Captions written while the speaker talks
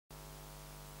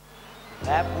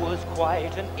that was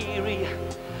quiet and eerie,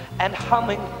 and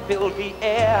humming filled the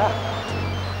air.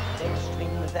 Next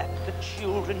thing that the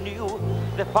children knew,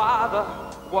 their father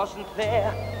wasn't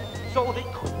there. So they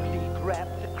quickly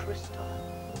grabbed the crystal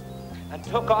and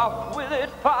took off with it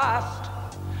fast,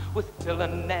 with Phil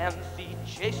and Nancy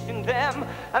chasing them,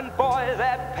 and boy,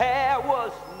 that pair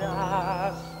was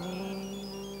nasty.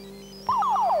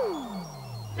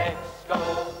 Let's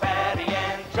go, Patty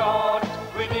and George,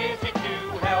 with Izzy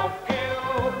to help you.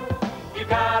 You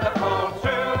gotta pull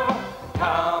through.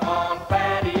 Come on,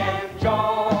 Patty and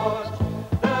George,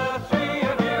 the three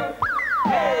of you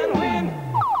can win.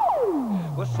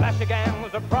 Well, Slasher Gang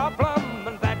was a problem,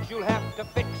 and that you'll have to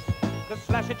fix. Cause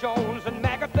Slasher Jones and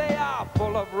Maggot, they are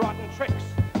full of rotten tricks.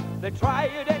 They try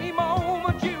at any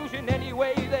moment, using any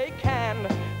way they can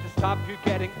to stop you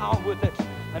getting on with it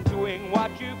and doing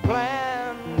what you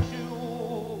plan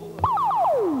to.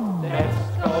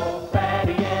 Let's go,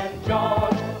 Patty and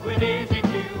George, with Izzy to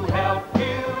help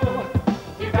you.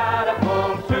 You gotta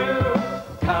pull through.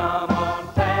 Come on,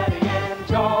 Patty and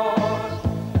George,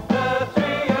 the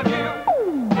three of you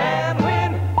can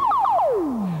win.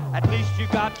 At least you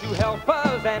got two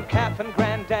helpers and Kath and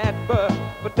Granddad Bert,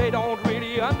 but they don't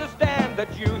really understand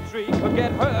that you three could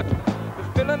get hurt. Cause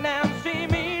Phil and Nancy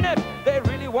mean it, they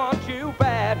really want you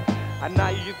bad. And now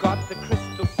you got the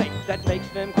crystal safe that makes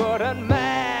them good and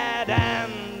mad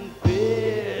and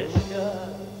vicious.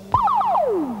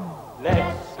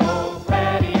 Let's go,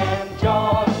 Patty and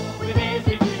George, with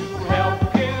Izzy to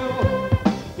help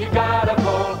you. You gotta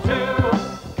pull through.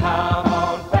 Come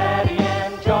on, Patty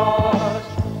and George,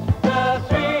 the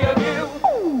three of you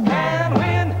can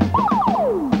win.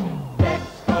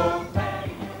 Let's go,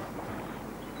 Patty.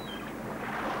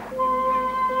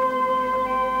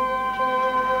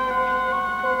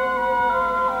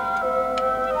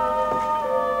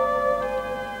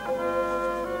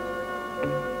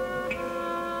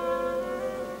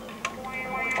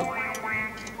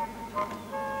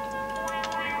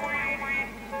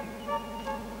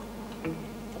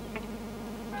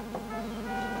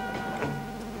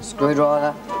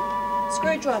 Screwdriver.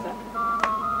 Screwdriver.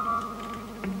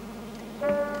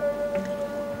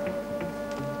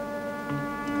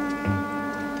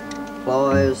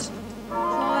 Pliers.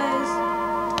 Pliers.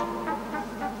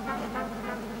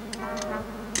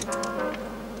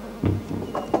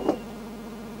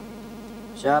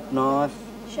 Sharp knife.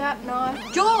 Sharp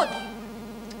knife. George!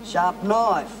 Sharp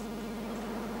knife.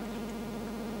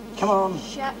 Come on.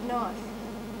 Sharp knife.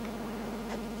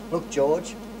 Look,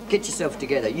 George, get yourself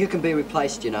together. You can be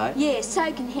replaced, you know. Yeah,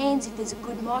 so can hands if there's a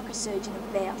good microsurgeon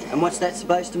about. And what's that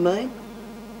supposed to mean?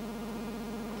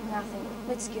 Nothing.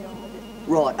 Let's get on with it.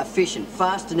 Right, efficient,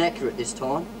 fast and accurate this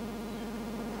time.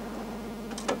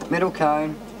 Metal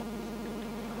cone.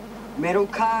 Metal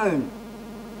cone.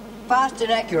 Fast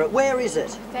and accurate. Where is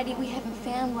it? Fatty, we haven't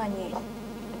found one yet.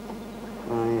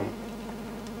 Oh, yeah.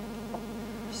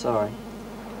 Sorry.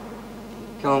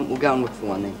 Come on, we'll go and look for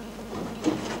one then.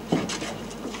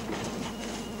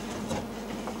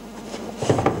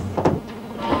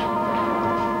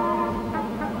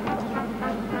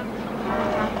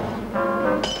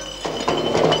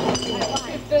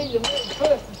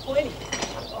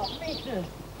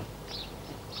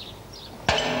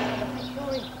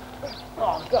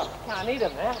 Oh, God, can't eat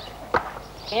them now.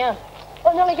 Yeah.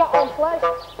 I nearly got one flash.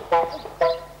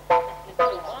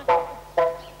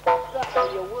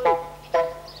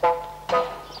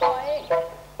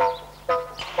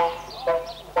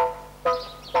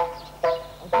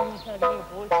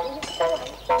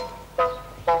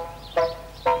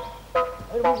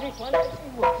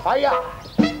 Hiya!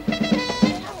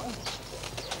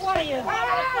 What are you?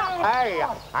 Hey,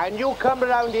 and you come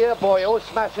around here, boyo,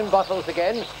 smashing bottles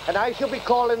again, and I shall be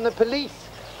calling the police.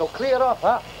 So clear up,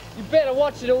 huh? You better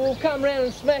watch it or we'll come round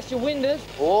and smash your windows.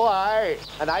 Oh, aye.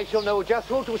 And I shall know just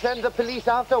who to send the police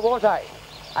after, won't I?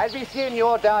 I'll be seeing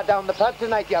your dad down the pub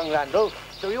tonight, young Randall,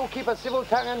 so you keep a civil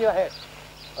tongue on your head.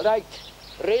 Right,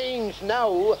 range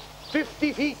now,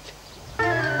 50 feet.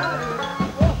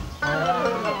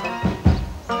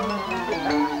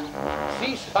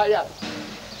 Ceasefire.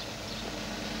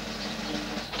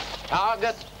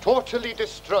 Target totally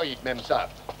destroyed, Memsah.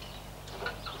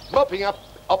 Mopping up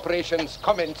operations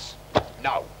commence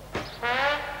now.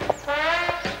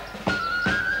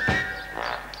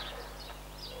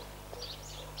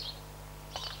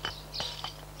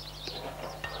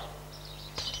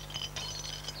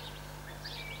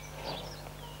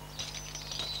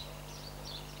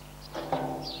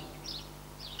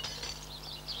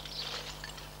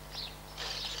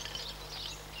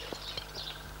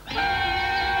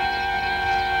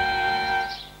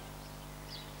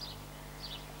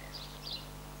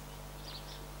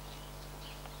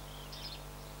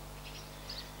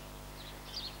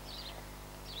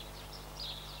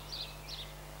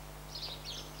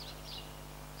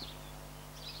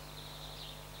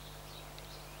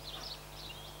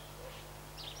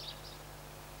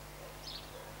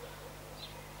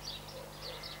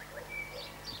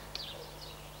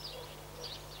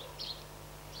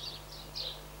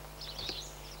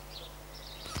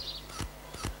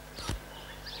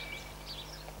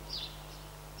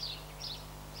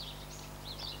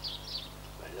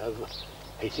 Now,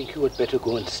 I think you had better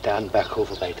go and stand back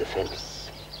over by the fence.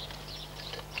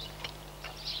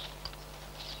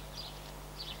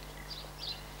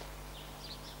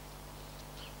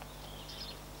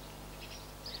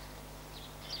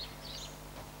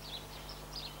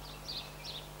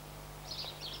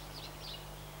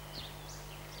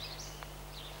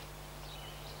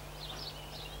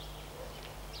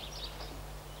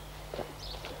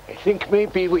 I think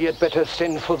maybe we had better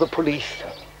send for the police.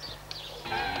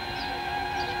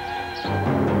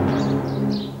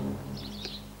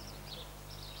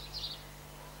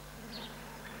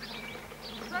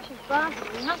 Smashing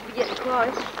bastard, we must be getting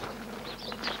close.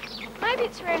 Maybe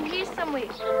it's around here somewhere.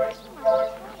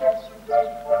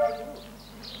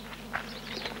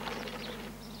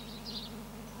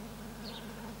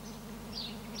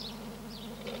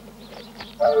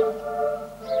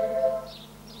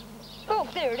 Oh,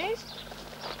 there it is.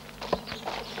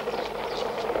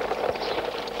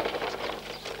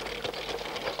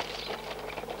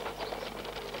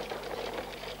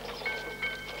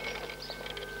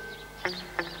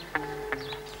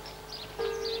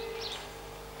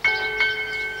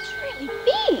 It's really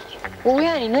big. Well, we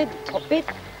only need the top bit.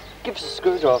 Give us a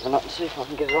screwdriver and I can see if I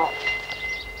can get it off.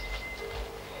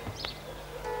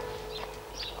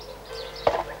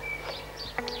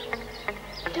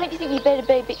 Don't you think you'd better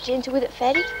be a bit gentle with it,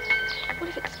 Fatty? What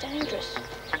if it's dangerous?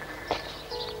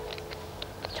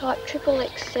 Type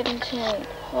XXX17,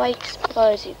 high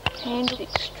explosive, handled with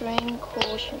extreme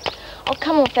caution. Oh,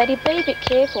 come on, Fatty, be a bit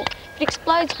careful. If it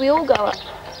explodes, we all go up.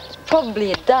 It's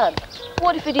probably a dud.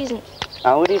 What if it isn't?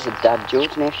 Oh, it is a dud,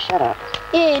 George. Now shut up.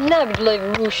 Yeah, nobody'd leave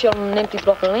a real shot on an empty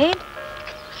block of land.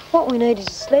 What we need is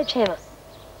a sledgehammer.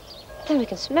 Then we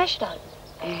can smash it open.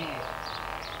 Yeah.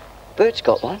 Bert's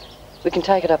got one. We can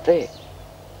take it up there.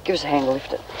 Give us a hand to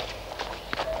lift it.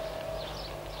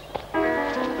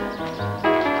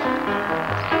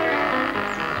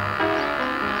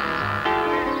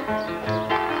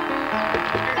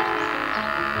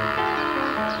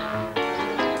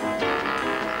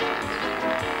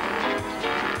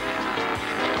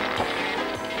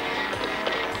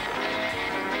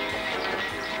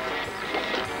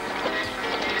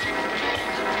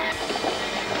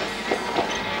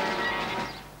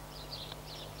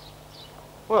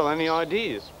 Well, any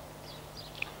ideas?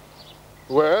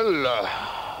 Well,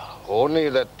 only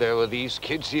that there were these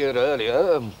kids here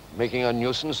earlier, making a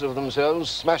nuisance of themselves,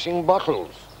 smashing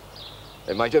bottles.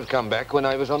 They might have come back when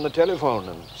I was on the telephone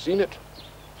and seen it.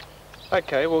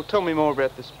 Okay, well, tell me more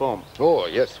about this bomb. Oh,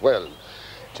 yes, well,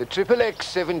 it's a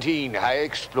XXX17 high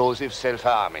explosive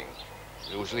self-harming.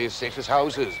 Usually as safe as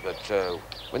houses, but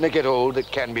when they get old,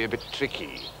 it can be a bit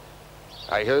tricky.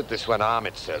 I heard this one arm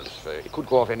itself. It could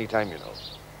go off any time, you know.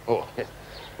 Oh,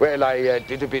 well, I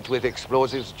did a bit with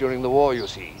explosives during the war, you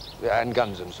see, and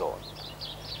guns and so on.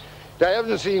 I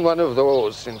haven't seen one of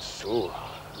those since,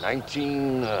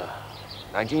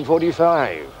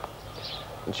 1945.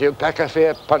 And she'll pack a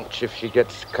fair punch if she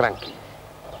gets cranky.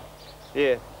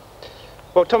 Yeah.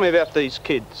 Well, tell me about these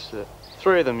kids.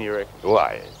 3 of them, you reckon?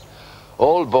 Why?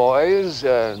 All boys,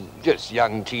 just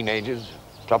young teenagers.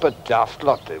 Proper daft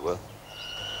lot they were.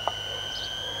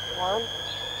 1,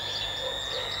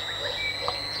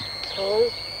 2,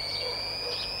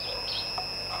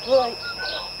 3.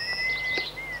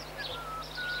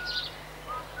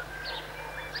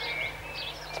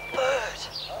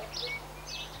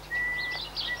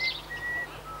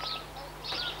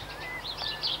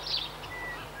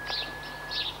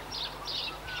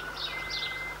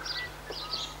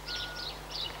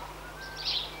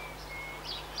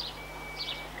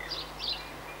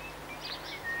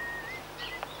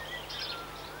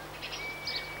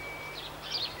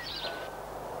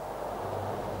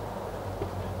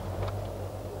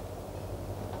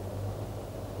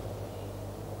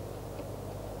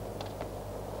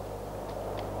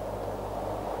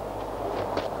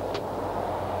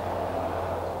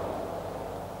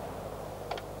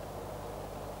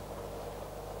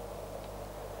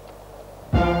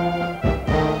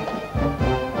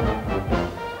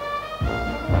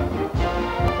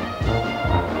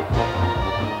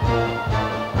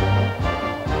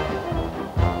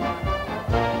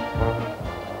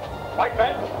 Right,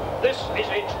 men, this is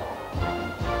it.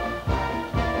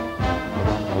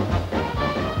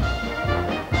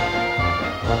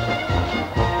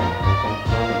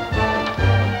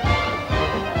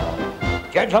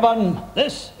 Gentlemen,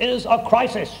 this is a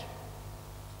crisis.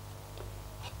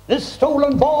 This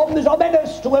stolen bomb is a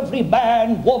menace to every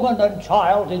man, woman and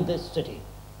child in this city.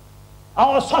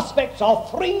 Our suspects are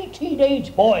 3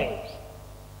 teenage boys.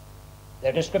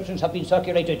 Their descriptions have been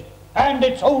circulated, and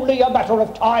it's only a matter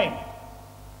of time.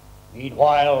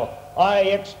 Meanwhile, I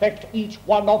expect each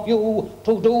one of you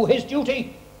to do his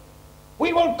duty.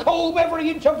 We will comb every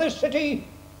inch of this city,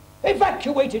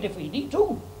 evacuate it if we need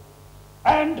to,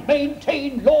 and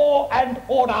maintain law and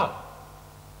order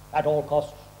at all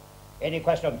costs. Any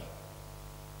questions?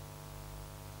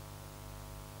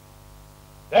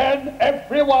 Then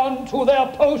everyone to their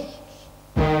posts.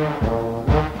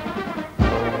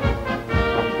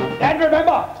 And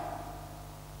remember,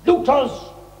 looters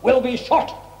will be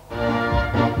shot.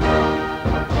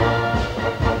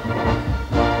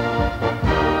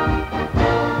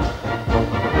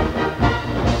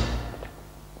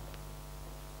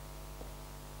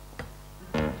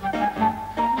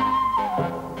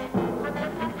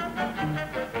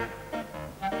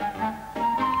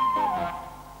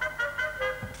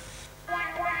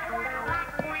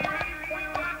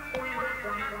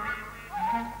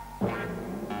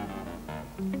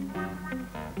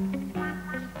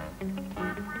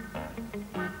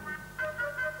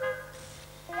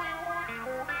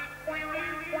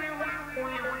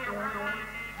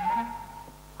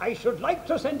 I should like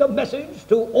to send a message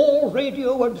to all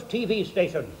radio and TV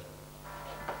stations.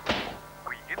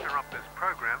 We interrupt this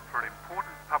program for an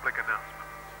important public announcement.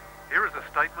 Here is a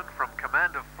statement from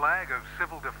Command of Flag of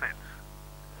Civil Defence.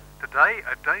 Today,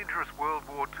 a dangerous World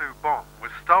War II bomb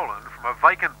was stolen from a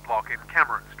vacant block in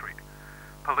Cameron Street.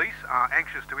 Police are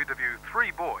anxious to interview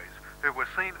 3 boys who were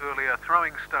seen earlier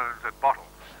throwing stones at bottles.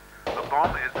 The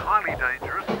bomb is highly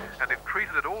dangerous and if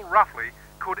treated at all roughly,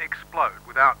 could explode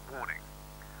without warning.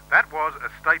 That was a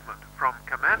statement from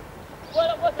Command...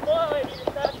 Well, it wasn't my idea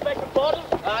to start smacking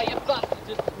bottles. Ah, you busted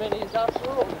just as many as us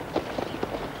all.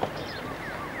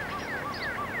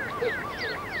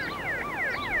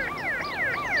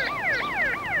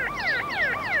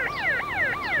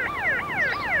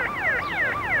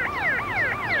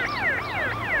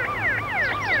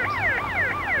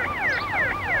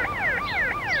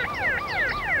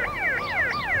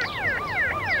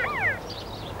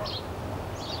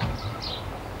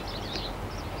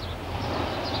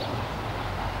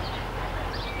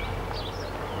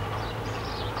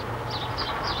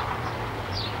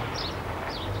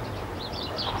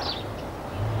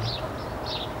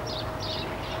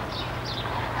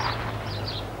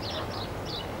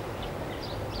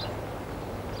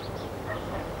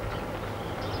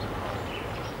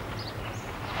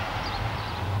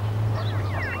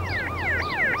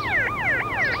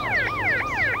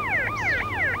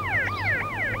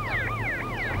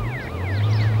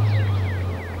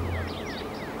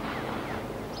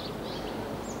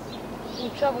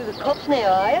 Trouble with the cops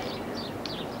now, are you?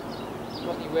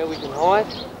 Got anywhere we can hide?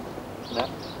 No.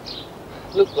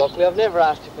 Look, Lockley, I've never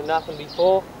asked you for nothing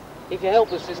before. If you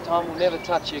help us this time, we'll never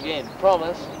touch you again.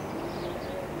 Promise.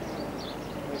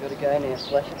 We gotta go now,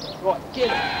 Slasher. Right, get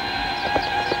it.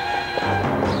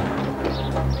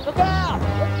 Look out!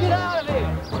 Let's get out of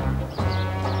here!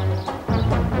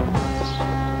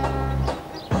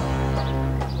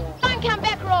 Don't come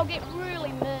back or I'll get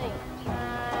really mean.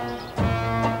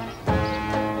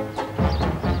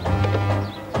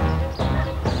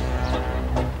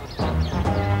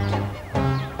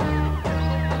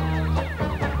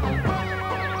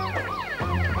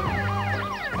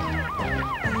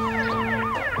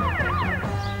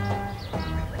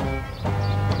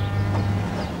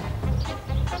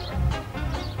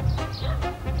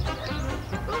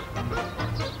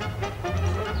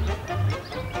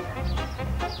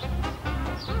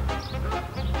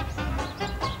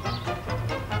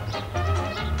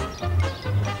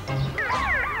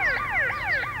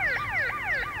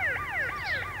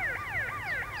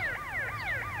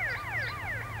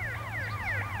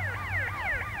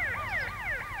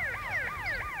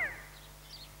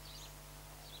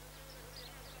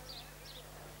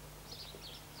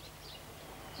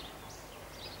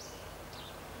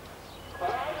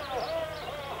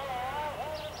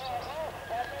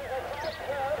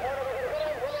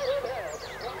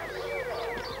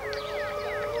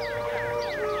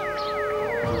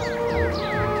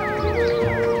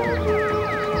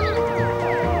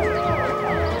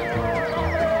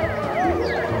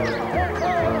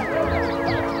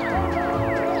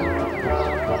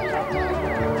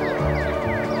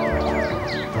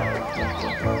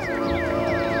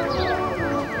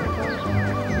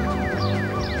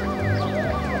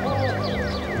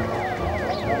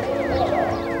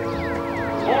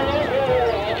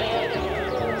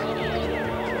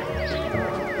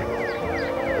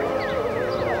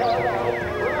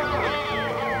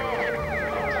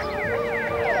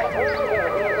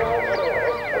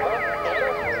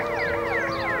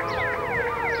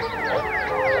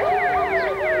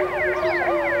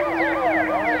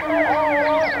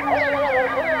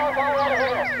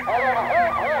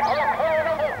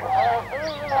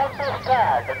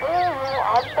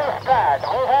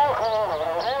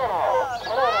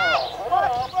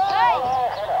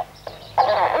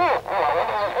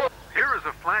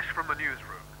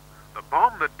 newsroom. The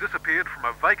bomb that disappeared from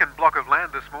a vacant block of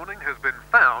land this morning has been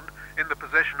found in the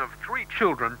possession of 3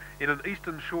 children in an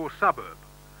Eastern Shore suburb.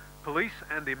 Police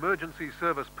and emergency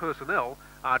service personnel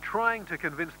are trying to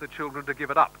convince the children to give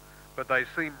it up, but they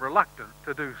seem reluctant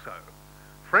to do so.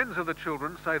 Friends of the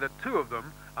children say that 2 of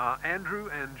them are Andrew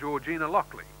and Georgina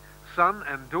Lockley, son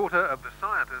and daughter of the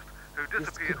scientist who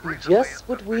disappeared recently. Just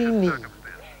what we need.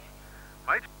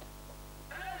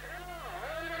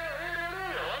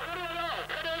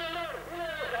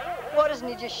 Why doesn't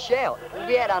he just shout? We'll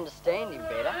be able to understand him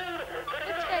better.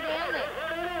 Let's go down there.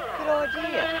 Good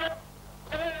idea.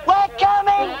 We're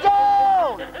coming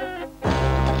down!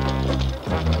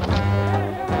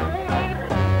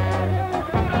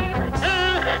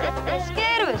 They're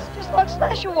scared of us, just like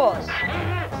Slasher was.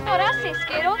 It's not us they're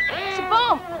scared of. It's a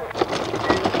bomb.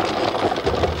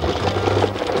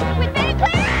 We'd better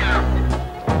clear out!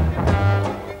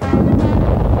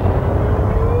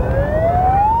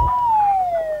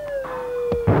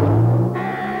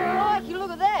 Mikey,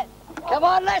 look at that. Come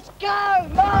on, let's go!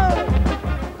 Move!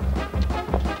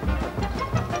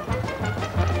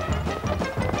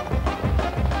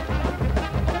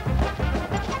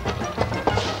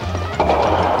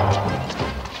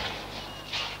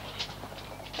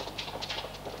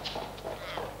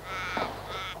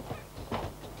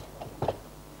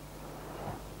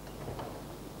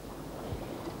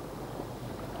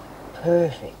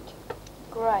 Perfect.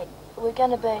 Great. We're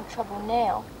going to be in trouble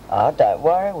now. Oh, don't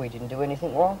worry, we didn't do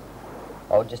anything wrong.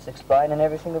 I'll just explain and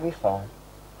everything will be fine.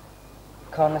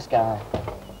 Come on, let's go.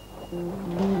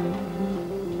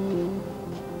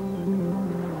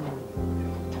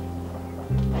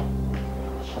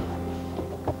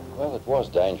 Well, it was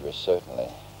dangerous, certainly,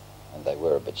 and they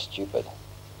were a bit stupid.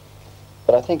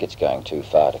 But I think it's going too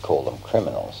far to call them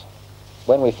criminals.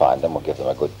 When we find them, we'll give them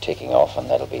a good ticking off, and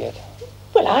that'll be it.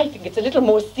 Well, I think it's a little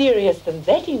more serious than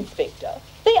that, Inspector.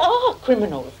 They are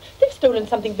criminals. They've stolen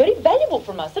something very valuable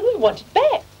from us, and we want it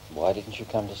back. Why didn't you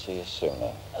come to see us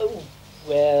sooner? Oh,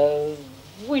 well,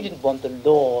 we didn't want the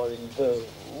law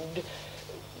involved.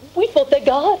 We thought their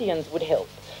guardians would help.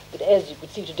 But as you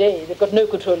could see today, they've got no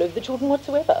control over the children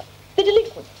whatsoever. They're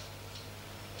delinquents.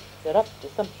 They're up to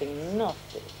something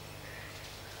nasty.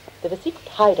 They've a secret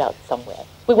hideout somewhere.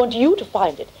 We want you to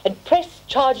find it and press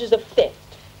charges of theft.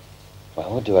 Well,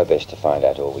 we'll do our best to find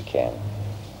out all we can.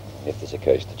 If there's a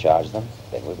case to charge them,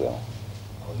 then we will.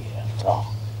 Oh, yeah.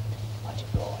 Oh, much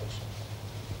obliged.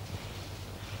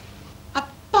 A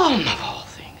bomb of all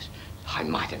things. I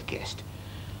might have guessed.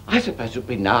 I suppose there'll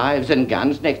be knives and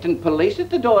guns next and police at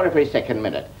the door every second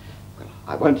minute. Well,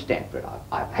 I won't stand for it.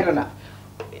 I've had enough.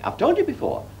 I've told you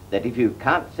before that if you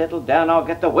can't settle down, I'll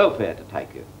get the welfare to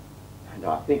take you. And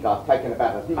I think I've taken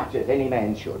about as much as any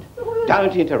man should.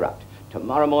 Don't interrupt.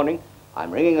 Tomorrow morning, I'm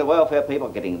ringing the welfare people,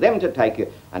 getting them to take you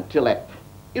until that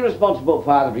irresponsible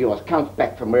father of yours comes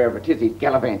back from wherever it is he's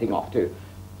gallivanting off to.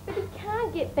 But he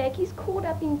can't get back. He's caught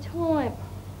up in time.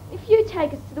 If you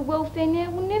take us to the welfare now,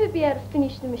 we'll never be able to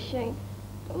finish the machine.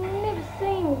 We'll never see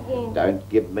him again. Don't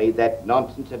give me that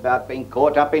nonsense about being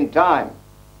caught up in time.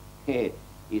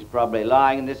 He's probably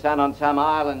lying in the sun on some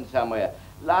island somewhere,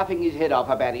 laughing his head off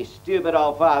about his stupid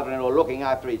old father-in-law looking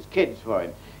after his kids for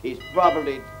him. He's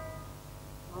probably...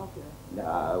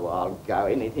 No, I'll go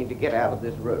anything to get out of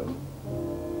this room.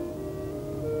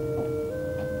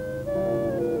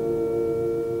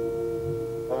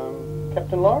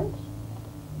 Captain Lawrence?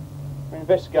 We're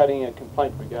investigating a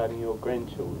complaint regarding your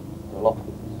grandchildren, the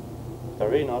Lockleys.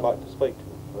 They're in. I'd like to speak to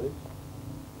them, please.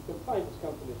 The complaint has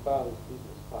come from their father's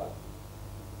business partner.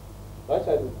 They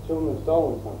say that the children have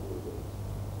stolen something of theirs.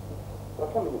 But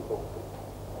I come in and talk to them.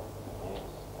 Yes,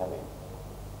 come in.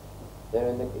 They're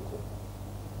in the kitchen.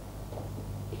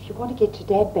 If you want to get your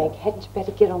dad back, hadn't you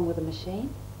better get on with the machine?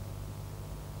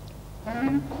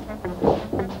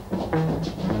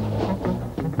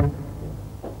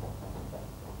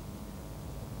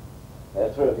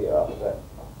 They're through here, officer.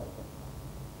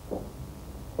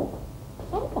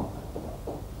 Oh,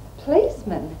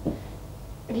 policeman.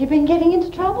 Have you been getting into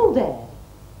trouble, Dad?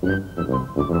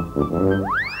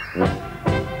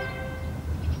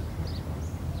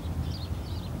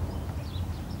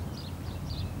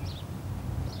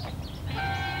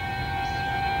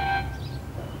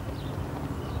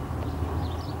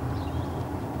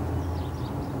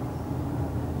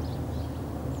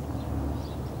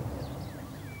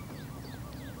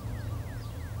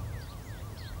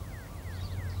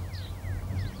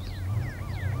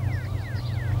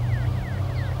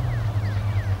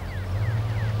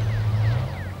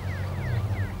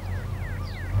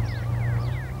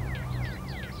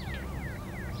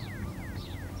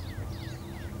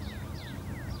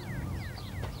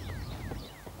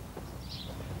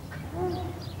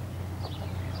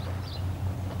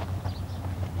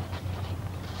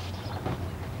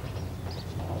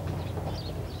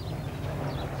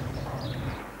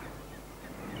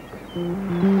 On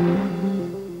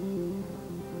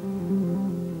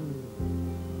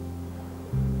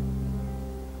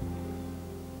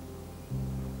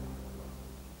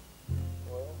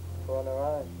her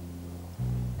own.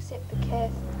 Except for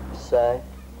Kath. So,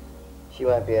 she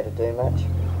won't be able to do much.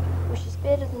 Well, she's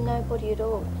better than nobody at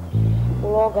all.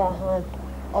 Well, I'll go home.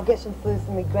 I'll get some food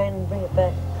for me gran and bring it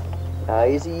back. No,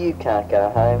 Izzy, you can't go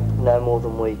home, no more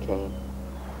than we can.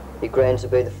 Your grans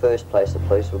will be the first place the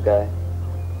police will go.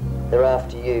 They're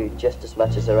after you just as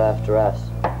much as they're after us.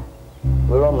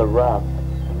 We're on the run.